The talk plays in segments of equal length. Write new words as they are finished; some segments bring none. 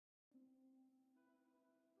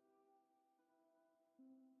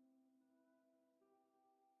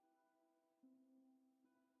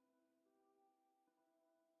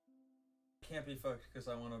can't be fucked because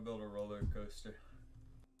I want to build a roller coaster.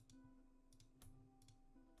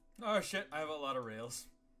 Oh shit, I have a lot of rails.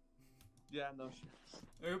 Yeah, no shit.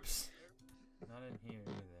 Oops. Not in here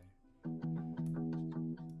either.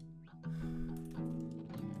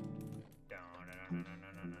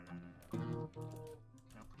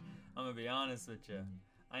 No. I'm gonna be honest with you.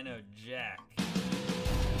 I know Jack.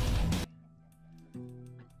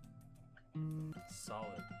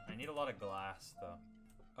 Solid. I need a lot of glass though.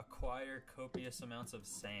 Acquire copious amounts of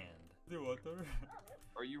sand. The water.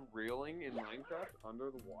 Are you reeling in Minecraft under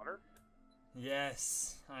the water?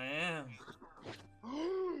 Yes, I am.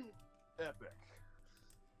 Epic.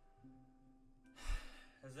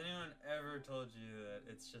 Has anyone ever told you that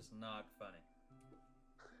it's just not funny?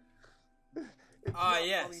 It's not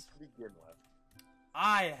yes. funny to begin with.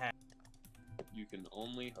 I have. You can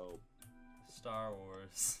only hope. Star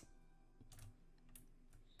Wars.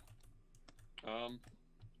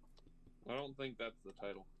 I don't think that's the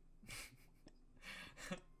title.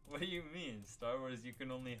 What do you mean? Star Wars, you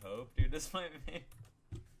can only hope? Dude, this might be...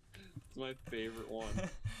 It's my favorite one.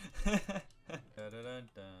 I'm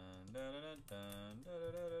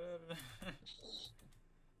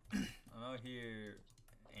out here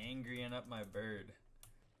angrying up my bird.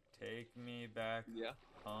 Take me back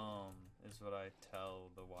home, is what I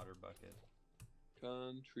tell the water bucket.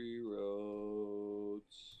 Country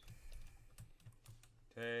roads.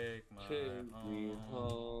 Take me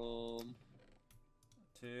home.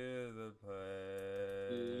 To the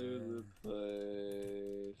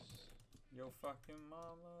place. Yo fucking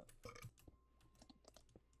mama.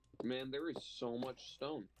 Man, there is so much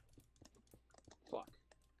stone. Fuck.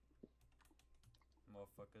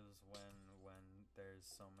 Motherfuckers, when there's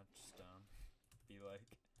so much stone. Be like,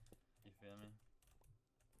 you feel me?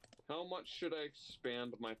 How much should I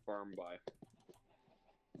expand my farm by?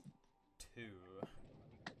 2.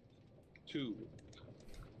 2.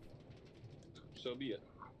 So be it. 2.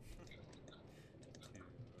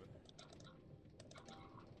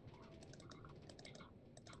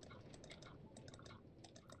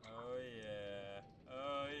 Oh yeah.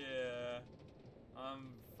 Oh yeah.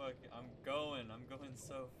 I'm going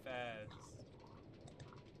so fast.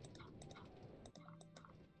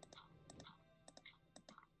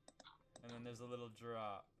 And then there's a little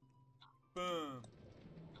drop. Boom.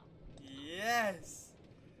 Yes!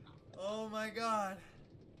 Oh my god.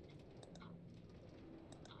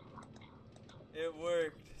 It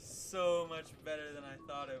worked so much better than I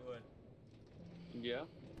thought it would. Yeah?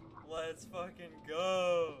 Let's fucking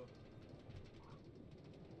go!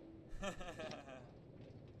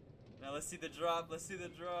 Now let's see the drop,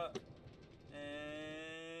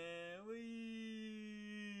 And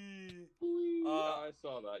wee! I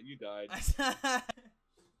saw that, you died.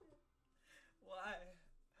 Why?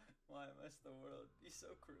 Why must the world be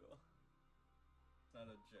so cruel? It's not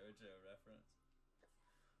a JoJo reference.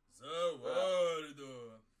 The world.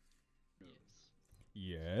 Yes.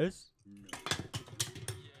 Yes? No.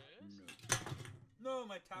 Yes. No. No,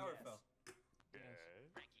 my tower fell. Yes.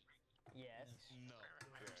 Yes. No.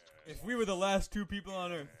 If we were the last 2 people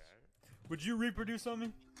on Earth, would you reproduce on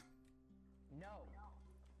me? No.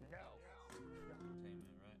 No. Entertainment,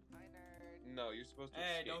 right? Hi, nerd. No, you're supposed to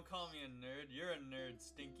Hey, escape. don't call me a nerd. You're a nerd,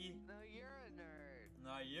 Stinky. No, you're a nerd.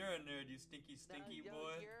 Nah, you're a nerd, you stinky No,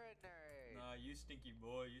 boy. you're a nerd. Nah, you stinky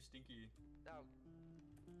boy, you stinky. No.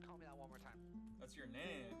 Call me that one more time. That's your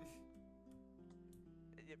name.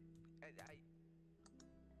 Yeah.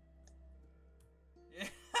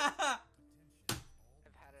 I've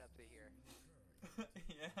had it up to here.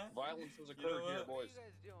 Yeah. Violence has know occurred here, what? boys. What are you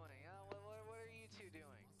guys doing? What are you two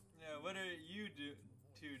doing? Yeah, what are you two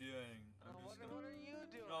doing? What are you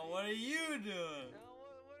doing? No, what are you doing? No,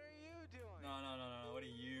 what are you doing? No, what are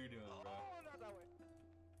you doing, bro? Oh, not that way.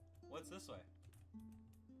 What's this way?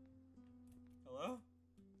 Hello?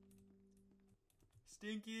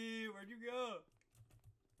 Stinky, where'd you go?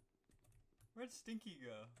 Where'd Stinky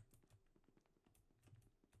go?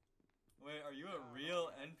 Wait, are you a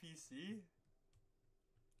real NPC?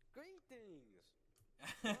 Greetings!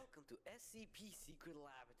 Welcome to SCP Secret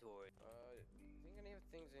Laboratory. Think any of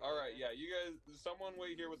things in Alright, here? yeah, you guys, someone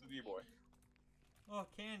wait here with the D-boy. Oh,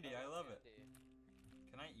 candy, I love it.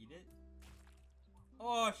 Can I eat it?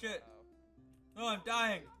 Oh, shit! No, I'm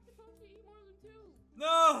dying! You're supposed to eat more than 2.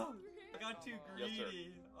 No! I got too Yes, sir.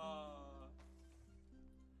 greedy. Aw.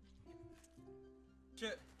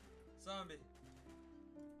 Shit. Zombie.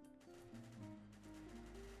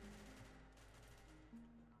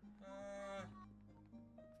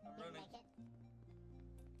 I'm running.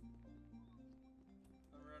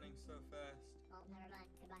 I'm running so fast. Oh, never mind.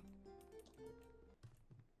 Goodbye.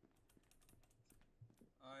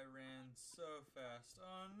 I ran so fast.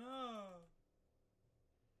 Oh no!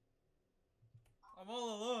 I'm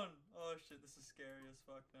all alone. Oh shit, this is scary as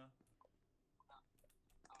fuck now.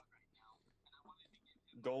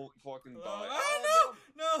 Don't fucking die. Oh no!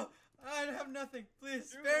 No! I have nothing. Please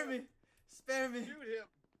spare me. Spare me. Shoot him.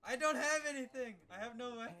 I don't have anything. I have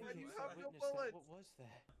no weapons. You have no Witness that. bullets. What was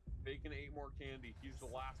that? Bacon ate more candy. He's the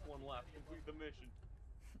last one left. Complete the mission.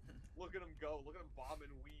 Look at him go. Look at him bomb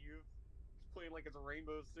and weave. He's playing like it's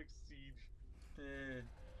Rainbow Six Siege. Dude.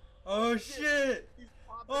 Oh shit! He's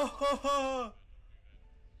popping. Oh!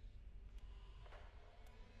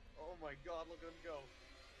 Oh my god, look at him go.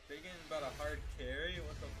 Bacon about a hard carry?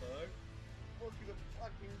 What the fuck? Look at him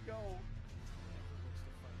fucking go.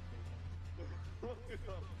 Look at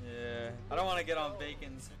him. Yeah. I don't want to get on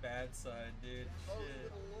Bacon's bad side, dude. Oh, Shit.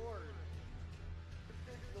 good lord.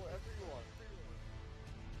 Kill everyone.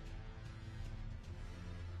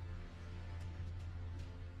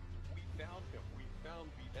 We found him. We found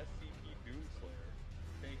the SCP Doomslayer.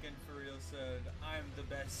 Bacon for real said, I'm the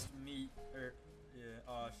best meat. Yeah,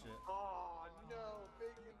 oh shit. Oh no,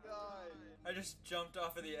 Bacon died. I just jumped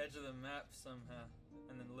off of the edge of the map somehow,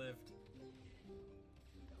 and then lived.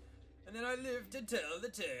 And then I lived to tell the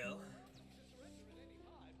tale.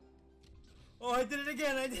 Oh, I did it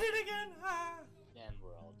again! I did it again! Ah! And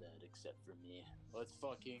we're all dead except for me. Let's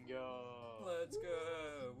fucking go. Let's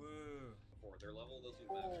go! Woo! Or their level doesn't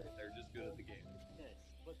matter. They're just good at the game. Yes,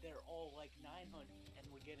 but they're all like 900 and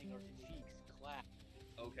we're getting our cheeks clapped.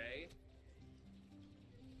 Okay.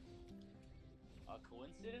 A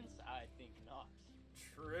coincidence? I think not.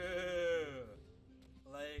 True!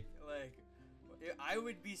 I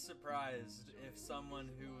would be surprised if someone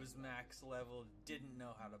who was max level didn't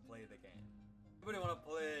know how to play the game. Anybody want to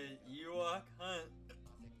play Ewok Hunt?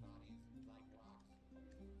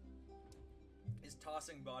 Is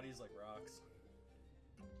tossing bodies like rocks.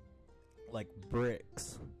 Like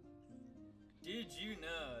bricks. Did you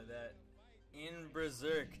know that in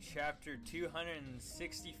Berserk chapter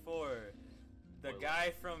 264, the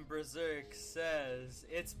guy from Berserk says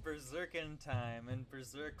it's Berserkin time and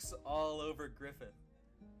Berserk's all over Griffith?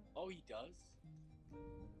 Oh, he does?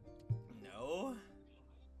 No.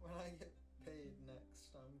 When I get paid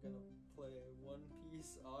next, I'm gonna play One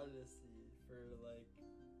Piece Odyssey for like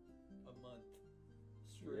a month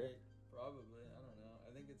straight. Probably. I don't know.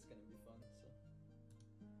 I think it's gonna be fun. So.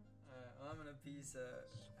 Alright, I'm gonna peace out.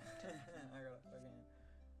 I gotta fucking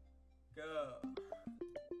go.